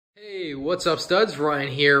Hey, what's up studs? Ryan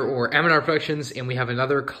here, or MandRproductions, and we have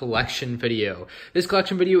another collection video. This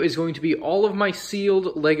collection video is going to be all of my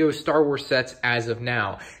sealed LEGO Star Wars sets as of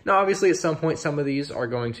now. Now obviously at some point some of these are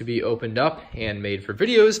going to be opened up and made for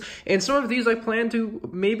videos, and some of these I plan to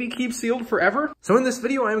maybe keep sealed forever. So in this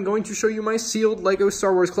video I'm going to show you my sealed LEGO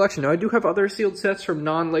Star Wars collection. Now I do have other sealed sets from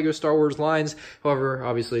non-LEGO Star Wars lines, however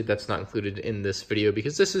obviously that's not included in this video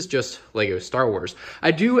because this is just LEGO Star Wars.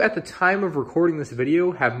 I do at the time of recording this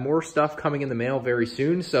video have more stuff coming in the mail very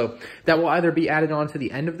soon, so that will either be added on to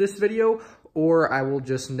the end of this video or I will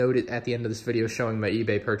just note it at the end of this video showing my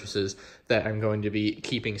eBay purchases that I'm going to be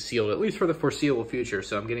keeping sealed, at least for the foreseeable future.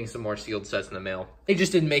 So I'm getting some more sealed sets in the mail. They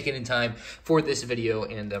just didn't make it in time for this video,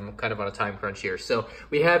 and I'm kind of on a time crunch here. So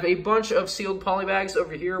we have a bunch of sealed polybags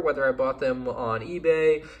over here, whether I bought them on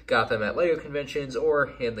eBay, got them at LEGO conventions,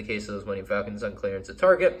 or in the case of those Millennium Falcons on clearance at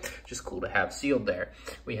Target. Just cool to have sealed there.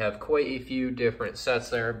 We have quite a few different sets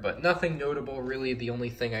there, but nothing notable really. The only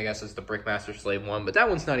thing I guess is the Brickmaster Slave one, but that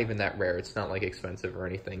one's not even that rare. It's not like expensive or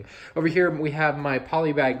anything. Over here we have my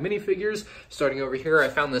polybag minifigures. Starting over here, I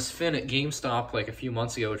found this fin at GameStop like a few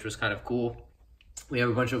months ago, which was kind of cool. We have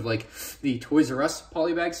a bunch of like the Toys R Us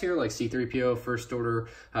polybags here, like C-3PO, First Order,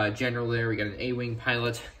 General there. We got an A-Wing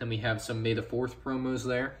pilot. Then we have some May the 4th promos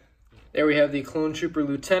there. There we have the Clone Trooper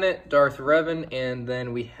Lieutenant, Darth Revan, and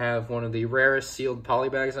then we have one of the rarest sealed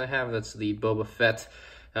polybags I have. That's the Boba Fett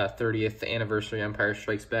 30th Anniversary Empire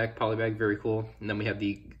Strikes Back polybag, very cool. And then we have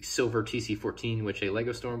the silver TC-14, which a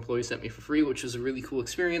LEGO store employee sent me for free, which was a really cool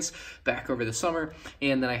experience back over the summer.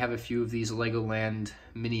 And then I have a few of these Legoland,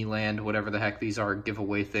 Mini Land, whatever the heck these are,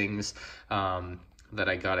 giveaway things that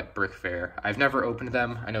I got at Brick Fair. I've never opened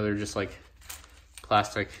them. I know they're just like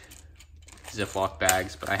plastic Ziploc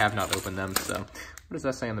bags, but I have not opened them. So what does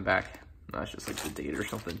that say on the back? No, it's just like the date or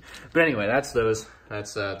something. But anyway, that's those.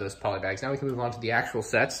 That's those polybags. Now we can move on to the actual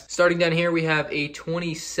sets. Starting down here, we have a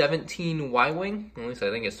 2017 Y-Wing. At least I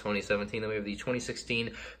think it's 2017. Then we have the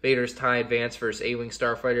 2016 Vader's TIE Advance versus A-Wing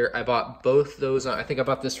Starfighter. I bought both those. I think I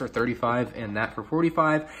bought this for $35 and that for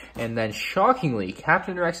 $45. And then shockingly,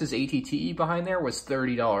 Captain Rex's ATTE behind there was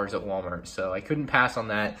 $30 at Walmart. So I couldn't pass on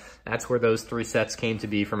that. That's where those three sets came to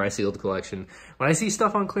be for my sealed collection. When I see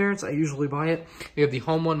stuff on clearance, I usually buy it. We have the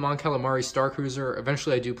Home One Mon Calamari Star Cruiser.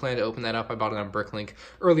 Eventually, I do plan to open that up. I bought it on Bricklink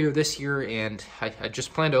earlier this year, and I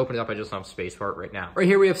just plan to open it up. I just don't have space for it right now. Right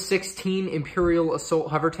here, we have 16 Imperial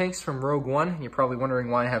Assault Hovertanks from Rogue One. You're probably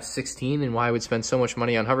wondering why I have 16 and why I would spend so much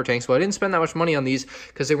money on Hovertanks. Well, I didn't spend that much money on these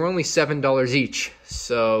because they were only $7 each.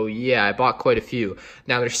 So yeah, I bought quite a few.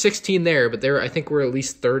 Now there's 16 there, but there I think were at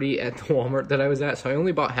least 30 at the Walmart that I was at. So I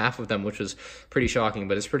only bought half of them, which was pretty shocking,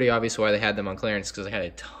 but it's pretty obvious why they had them on clearance because I had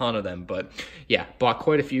a ton of them. But yeah, bought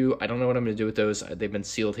quite a few. I don't know what I'm going to do with those. They've been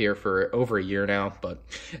sealed here for over a year now, but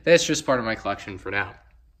that's just part of my collection for now.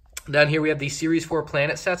 Down here we have the Series 4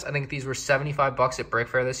 Planet sets. I think these were $75 at Brick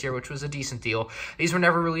Fair this year, which was a decent deal. These were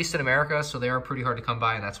never released in America, so they are pretty hard to come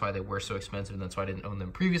by, and that's why they were so expensive, and that's why I didn't own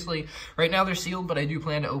them previously. Right now they're sealed, but I do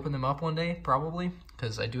plan to open them up one day, probably,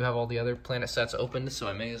 because I do have all the other Planet sets opened, so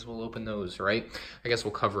I may as well open those, right? I guess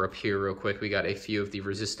we'll cover up here real quick. We got a few of the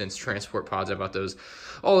Resistance transport pods. I bought those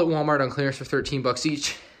all at Walmart on clearance for $13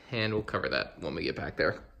 each, and we'll cover that when we get back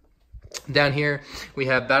there. Down here, we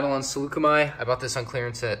have Battle on Seleucami. I bought this on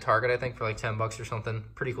clearance at Target, I think, for like $10 or something.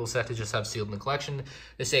 Pretty cool set to just have sealed in the collection.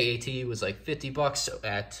 This AAT was like $50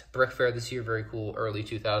 at Brick Fair this year. Very cool early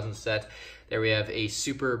 2000s set. There we have a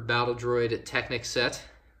Super Battle Droid Technic set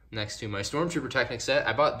next to my Stormtrooper Technic set.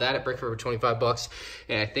 I bought that at Brick Fair for $25,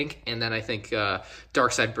 and then I think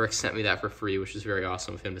Darkside Bricks sent me that for free, which is very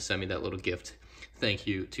awesome of him to send me that little gift. Thank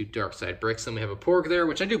you to Darkside Bricks. Then we have a Porg there,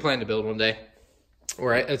 which I do plan to build one day.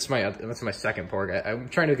 That's my second Porg. I'm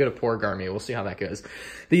trying to get a Porg army. We'll see how that goes.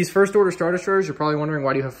 These First Order Star Destroyers, you're probably wondering,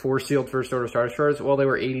 why do you have 4 sealed First Order Star Destroyers? Well, they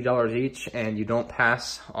were $80 each, and you don't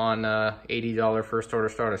pass on $80 First Order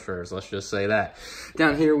Star Destroyers. Let's just say that.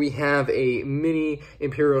 Down here, we have a mini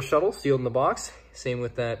Imperial Shuttle sealed in the box. Same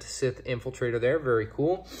with that Sith Infiltrator there, very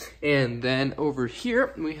cool. And then over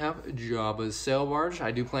here, we have Jabba's Sail Barge.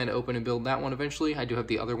 I do plan to open and build that one eventually. I do have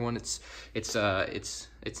the other one. It's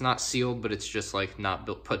not sealed, but it's just like not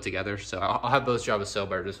put together. So I'll have both Jabba's Sail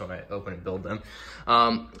Barges when I open and build them.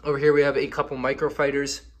 Over here, we have a couple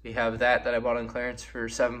Microfighters. We have that I bought on clearance for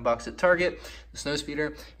 $7 at Target, the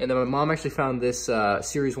Snowspeeder. And then my mom actually found this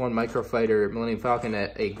Series 1 Microfighter Millennium Falcon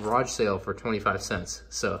at a garage sale for 25 cents.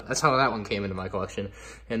 So that's how that one came into my collection.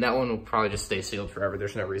 And that one will probably just stay sealed forever.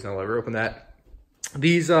 There's no reason I'll ever open that.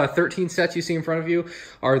 These 13 sets you see in front of you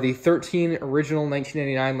are the 13 original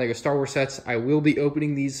 1999 LEGO Star Wars sets. I will be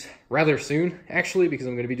opening these rather soon, actually, because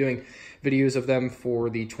I'm going to be doing videos of them for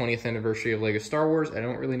the 20th anniversary of LEGO Star Wars. I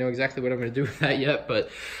don't really know exactly what I'm going to do with that yet, but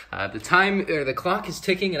the clock is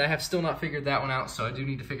ticking, and I have still not figured that one out, so I do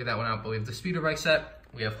need to figure that one out. But we have the speeder bike set.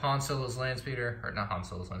 We have Han Solo's land speeder, or not Han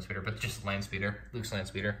Solo's land speeder, but just land speeder, Luke's land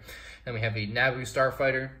speeder. Then we have a Naboo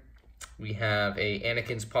starfighter. We have a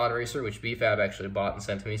Anakin's pod racer, which BFAB actually bought and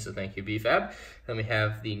sent to me, so thank you, BFAB. Then we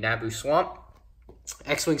have the Naboo Swamp,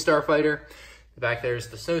 X-Wing starfighter. Back there's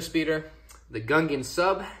the Snowspeeder, the Gungan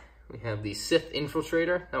sub. We have the Sith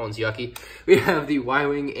infiltrator. That one's yucky. We have the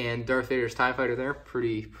Y-Wing and Darth Vader's TIE fighter there.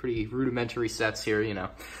 Pretty rudimentary sets here, you know.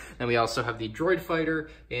 Then we also have the droid fighter,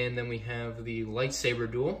 and then we have the lightsaber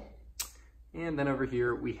duel. And then over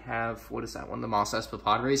here we have, what is that one? The Mos Espa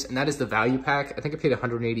pod race, and that is the value pack. I think I paid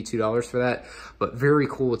 $182 for that, but very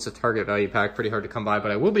cool. It's a Target value pack, pretty hard to come by,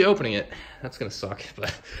 but I will be opening it. That's gonna suck,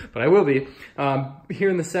 but I will be. Here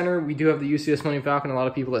in the center, we do have the UCS Millennium Falcon. A lot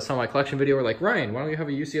of people that saw my collection video were like, Ryan, why don't you have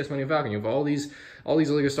a UCS Millennium Falcon? You have all these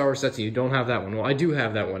LEGO Star Wars sets and you don't have that one. Well, I do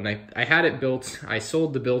have that one. I had it built. I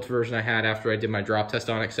sold the built version I had after I did my drop test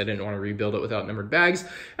on it because I didn't want to rebuild it without numbered bags.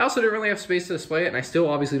 I also didn't really have space to display it, and I still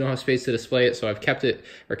obviously don't have space to display it, so I've kept it,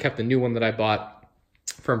 or kept the new one that I bought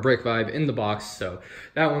from Brick Vibe in the box. So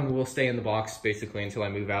that one will stay in the box basically until I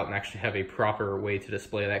move out and actually have a proper way to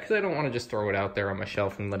display that, because I don't want to just throw it out there on my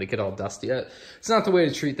shelf and let it get all dusty. It's not the way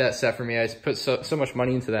to treat that set for me. I just put so much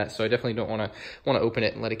money into that, so I definitely don't want to open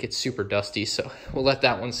it and let it get super dusty. So we'll let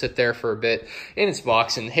that one sit there for a bit in its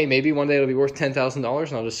box, and hey, maybe one day it'll be worth $10,000 and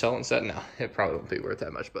I'll just sell it and set. No, it probably won't be worth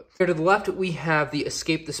that much. But here to the left, we have the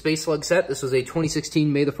Escape the Space Slug set. This was a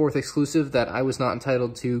 2016 May the 4th exclusive that I was not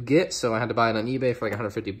entitled to get, so I had to buy it on eBay for like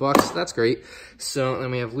 150 bucks. That's great. So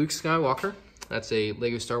then we have Luke Skywalker. That's a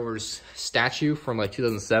LEGO Star Wars statue from like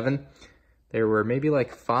 2007. There were maybe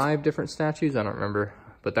like 5 different statues. I don't remember,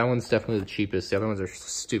 but that one's definitely the cheapest. The other ones are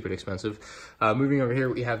stupid expensive. Moving over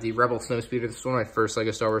here, we have the Rebel Snowspeeder. This is one of my first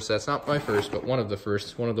LEGO Star Wars sets. Not my first, but one of the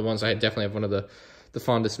first. One of the ones I definitely have one of the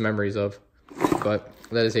fondest memories of. But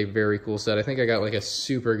that is a very cool set. I think I got like a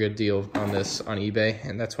super good deal on this on eBay,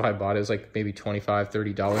 and that's why I bought it. It was like maybe $25,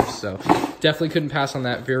 $30. So definitely couldn't pass on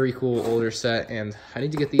that. Very cool older set, and I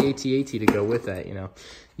need to get the AT-AT to go with that, you know.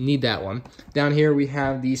 Need that one. Down here we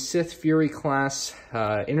have the Sith Fury class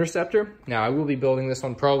Interceptor. Now I will be building this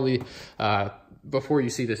one probably before you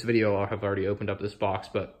see this video. I'll have already opened up this box,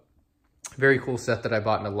 but very cool set that I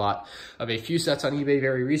bought in a lot of a few sets on eBay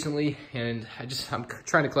very recently, and I'm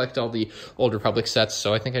trying to collect all the Old Republic sets,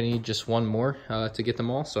 so I think I need just one more to get them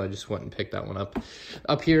all, so I just went and picked that one up.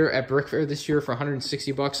 Up here at Brick Fair this year for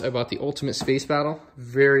 160 bucks, I bought the Ultimate Space Battle.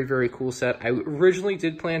 Very cool set. I originally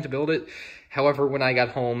did plan to build it. However, when I got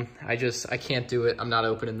home, I can't do it. I'm not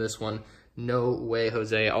opening this one. No way,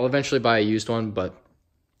 Jose. I'll eventually buy a used one, but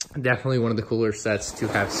definitely one of the cooler sets to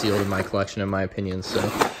have sealed in my collection, in my opinion, so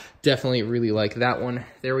definitely really like that one.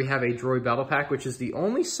 There we have a Droid Battle Pack, which is the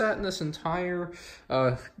only set in this entire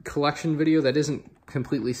collection video that isn't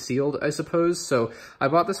completely sealed, I suppose. So I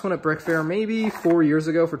bought this one at Brick Fair maybe 4 years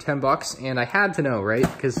ago for 10 bucks, and I had to know, right?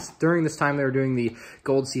 Because during this time they were doing the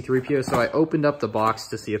gold C-3PO, so I opened up the box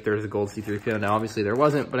to see if there was a gold C-3PO. Now, obviously there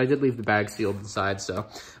wasn't, but I did leave the bag sealed inside, so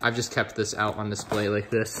I've just kept this out on display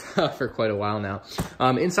like this for quite a while now.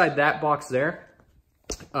 Inside that box there,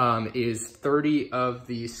 is 30 of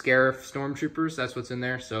the Scarif Stormtroopers. That's what's in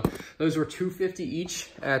there. So those were $250 each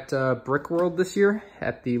at Brick World this year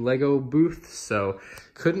at the Lego booth. So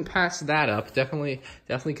couldn't pass that up. Definitely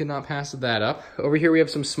could not pass that up. Over here we have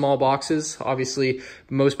some small boxes. Obviously,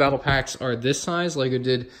 most battle packs are this size. Lego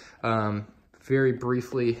did very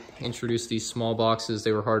briefly introduce these small boxes.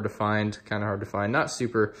 They were hard to find, kind of hard to find. Not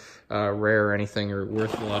super rare or anything, or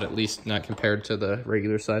worth a lot, at least not compared to the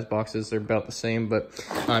regular size boxes. They're about the same, but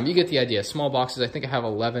you get the idea. Small boxes. I think I have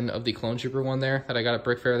 11 of the Clone Trooper one there that I got at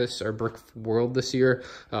Brick World this year.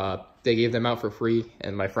 They gave them out for free,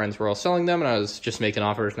 and my friends were all selling them, and I was just making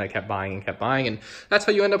offers, and I kept buying, and that's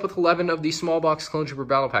how you end up with 11 of these small box Clone Trooper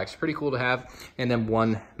battle packs. Pretty cool to have, and then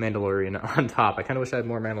one Mandalorian on top. I kind of wish I had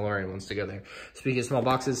more Mandalorian ones to go there. Speaking of small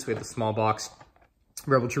boxes, we have the small box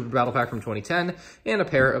Rebel Trooper Battle Pack from 2010, and a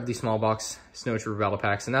pair of the small box Snow Trooper Battle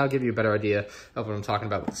Packs, and that'll give you a better idea of what I'm talking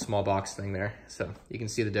about with the small box thing there. So you can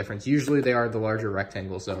see the difference. Usually they are the larger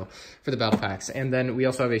rectangles, though, for the battle packs. And then we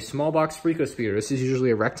also have a small box Freako Speeder. This is usually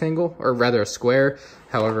a rectangle, or rather a square.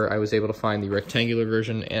 However, I was able to find the rectangular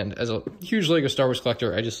version, and as a huge LEGO Star Wars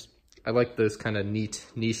collector, I like those kind of neat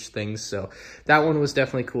niche things. So that one was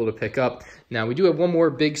definitely cool to pick up. Now we do have one more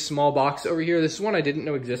big small box over here. This is one I didn't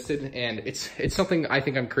know existed, and it's something I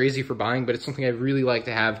think I'm crazy for buying, but it's something I really like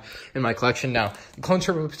to have in my collection. Now, the Clone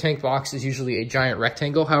Turbo Tank box is usually a giant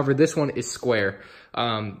rectangle. However, this one is square.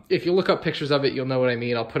 If you look up pictures of it, you'll know what I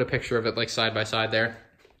mean. I'll put a picture of it like side by side there.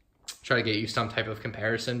 Try to get you some type of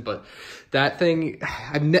comparison, but that thing,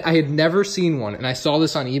 I had never seen one, and I saw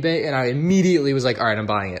this on eBay, and I immediately was like, all right, I'm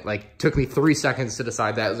buying it. Like, took me 3 seconds to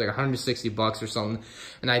decide that. It was like 160 bucks or something,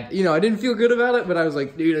 and I didn't feel good about it, but I was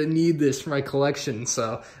like, dude, I need this for my collection.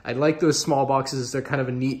 So I like those small boxes. They're kind of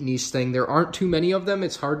a neat niche thing. There aren't too many of them.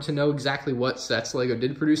 It's hard to know exactly what sets LEGO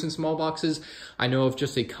did produce in small boxes. I know of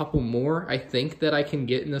just a couple more, I think, that I can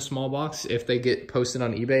get in a small box if they get posted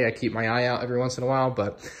on eBay. I keep my eye out every once in a while,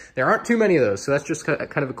 but there aren't too many of those, so that's just kind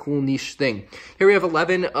of a cool niche thing. Here we have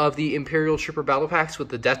 11 of the Imperial Trooper battle packs with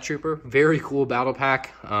the Death Trooper. Very cool battle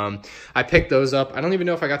pack. I picked those up. I don't even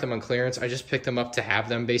know if I got them on clearance. I just picked them up to have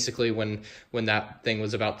them basically when that thing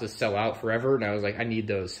was about to sell out forever, and I was like, I need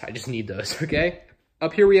those. I just need those, okay?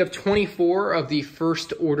 Up here we have 24 of the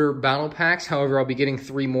first order battle packs. However, I'll be getting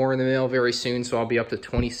 3 more in the mail very soon, so I'll be up to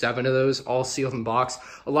 27 of those, all sealed in box.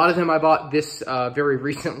 A lot of them I bought this very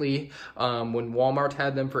recently when Walmart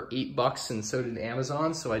had them for $8, and so did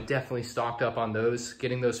Amazon, so I definitely stocked up on those.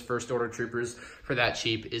 Getting those first order troopers for that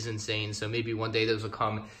cheap is insane, so maybe one day those will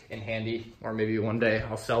come in handy, or maybe one day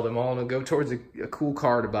I'll sell them all and it'll go towards a cool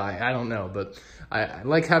car to buy. I don't know, but I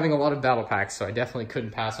like having a lot of battle packs, so I definitely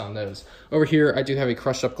couldn't pass on those. Over here, I do have a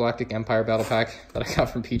Crushed Up Galactic Empire battle pack that I got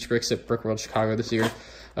from Peach Bricks at Brick World Chicago this year.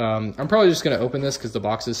 I'm probably just going to open this because the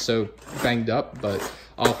box is so banged up, but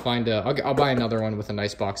I'll buy another one with a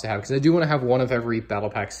nice box to have, because I do want to have one of every battle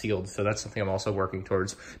pack sealed, so that's something I'm also working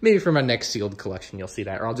towards. Maybe for my next sealed collection, you'll see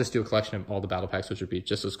that, or I'll just do a collection of all the battle packs, which would be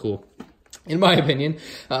just as cool. In my opinion,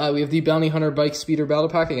 we have the Bounty Hunter Bike Speeder Battle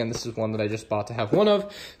Pack. Again, this is one that I just bought to have one of.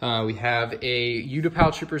 We have a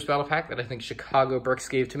Unopened Troopers Battle Pack that I think Chicago Bricks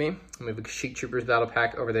gave to me. And we have a Kashyyyk Troopers Battle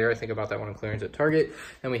Pack over there. I think about that one on clearance at Target.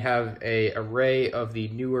 And we have a array of the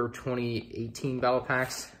newer 2018 Battle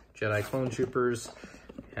Packs. Jedi Clone Troopers.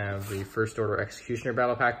 Have the First Order Executioner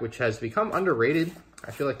Battle Pack, which has become underrated. I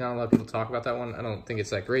feel like not a lot of people talk about that one. I don't think it's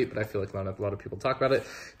that great, but I feel like not a lot of people talk about it.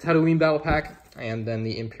 Tatooine Battle Pack, and then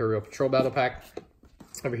the Imperial Patrol Battle Pack.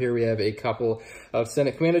 Over here we have a couple of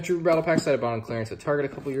Senate Commander Trooper Battle Packs that I bought on clearance at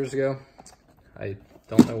Target a couple years ago. I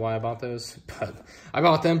don't know why I bought those, but I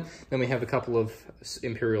bought them. Then we have a couple of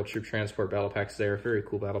Imperial Troop Transport Battle Packs there. Very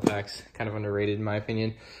cool battle packs. Kind of underrated in my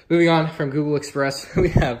opinion. Moving on from Google Express, we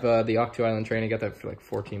have the Octo Island train. I got that for like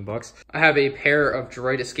 14 bucks. I have a pair of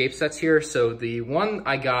Droid Escape sets here. So the one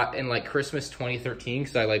I got in like Christmas 2013,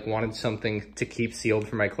 because I like wanted something to keep sealed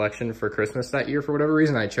for my collection for Christmas that year for whatever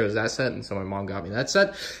reason. I chose that set, and so my mom got me that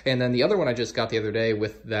set. And then the other one I just got the other day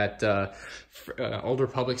with that Old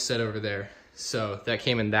Republic set over there. So that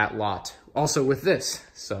came in that lot. Also with this.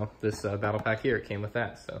 So this battle pack here, it came with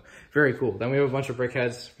that. So very cool. Then we have a bunch of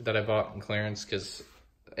brickheads that I bought on clearance because,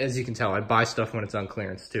 as you can tell, I buy stuff when it's on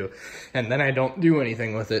clearance too. And then I don't do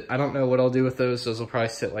anything with it. I don't know what I'll do with those. Those will probably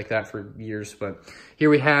sit like that for years. But here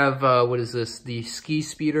we have, what is this? The Ski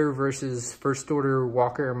Speeder versus First Order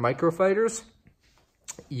Walker Microfighters.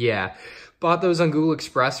 Yeah. Bought those on Google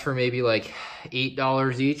Express for maybe like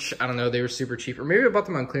 $8 each. I don't know, they were super cheap. Or maybe I bought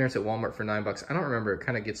them on clearance at Walmart for $9. I don't remember, it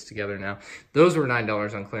kind of gets together now. Those were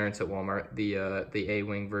 $9 on clearance at Walmart, the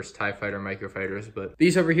A-Wing versus TIE Fighter Microfighters. But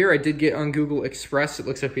these over here I did get on Google Express. It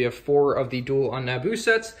looks like we have 4 of the Duel on Naboo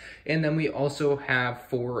sets. And then we also have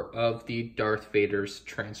 4 of the Darth Vader's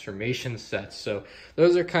transformation sets. So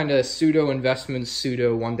those are kind of pseudo investments,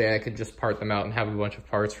 pseudo one day I could just part them out and have a bunch of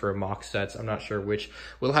parts for mock sets. I'm not sure which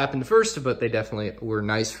will happen first, but they definitely were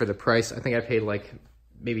nice for the price. I think I paid like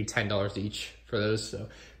maybe $10 each for those, so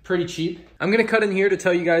pretty cheap. I'm gonna cut in here to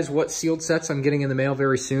tell you guys what sealed sets I'm getting in the mail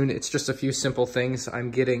very soon. It's just a few simple things.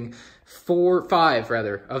 I'm getting 5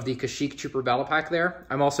 of the Kashyyyk Trooper Battle Pack there.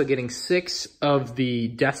 I'm also getting 6 of the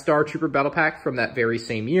Death Star Trooper Battle Pack from that very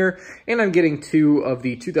same year. And I'm getting 2 of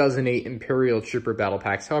the 2008 Imperial Trooper Battle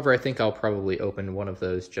Packs. However, I think I'll probably open one of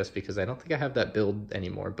those just because I don't think I have that build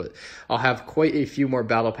anymore, but I'll have quite a few more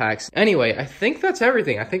battle packs. Anyway, I think that's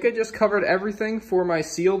everything. I think I just covered everything for my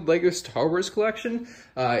sealed LEGO Star Wars collection.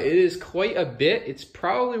 It is quite a bit. It's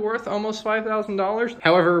probably worth almost $5,000.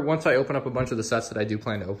 However, once I open up a bunch of the sets that I do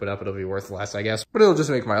plan to open up, it'll be be worth less, I guess. But it'll just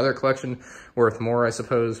make my other collection worth more, I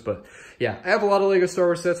suppose. But yeah, I have a lot of Lego Star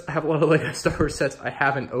Wars sets. I have a lot of Lego Star Wars sets I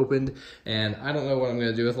haven't opened, and I don't know what I'm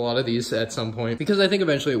going to do with a lot of these at some point, because I think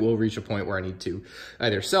eventually it will reach a point where I need to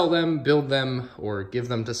either sell them, build them, or give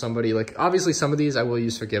them to somebody. Like, obviously some of these I will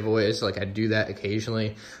use for giveaways. Like, I do that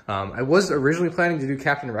occasionally. I was originally planning to do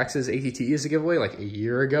Captain Rex's ATT as a giveaway like a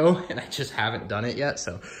year ago, and I just haven't done it yet.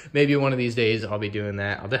 So maybe one of these days I'll be doing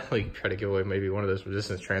that. I'll definitely try to give away maybe one of those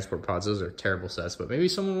resistance transport pods. Those are terrible sets, but maybe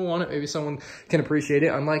someone will want it. Maybe someone can appreciate it,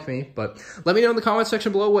 unlike me. But let me know in the comment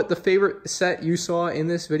section below what the favorite set you saw in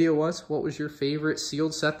this video was. What was your favorite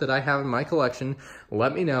sealed set that I have in my collection?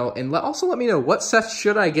 Let me know. And also let me know, what sets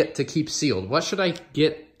should I get to keep sealed? What should I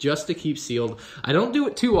get just to keep sealed? I don't do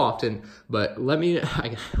it too often, but let me,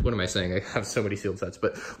 what am I saying? I have so many sealed sets,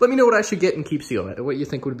 but let me know what I should get and keep sealed. What you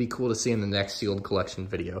think would be cool to see in the next sealed collection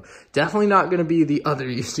video. Definitely not going to be the other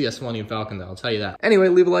UCS Millennium Falcon though, I'll tell you that. Anyway,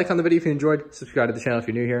 leave a like on the video if you enjoyed, subscribe to the channel if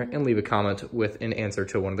you're new here, and leave a comment with an answer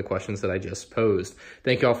to one of the questions that I just posed.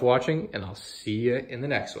 Thank you all for watching, and I'll see you in the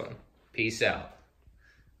next one. Peace out.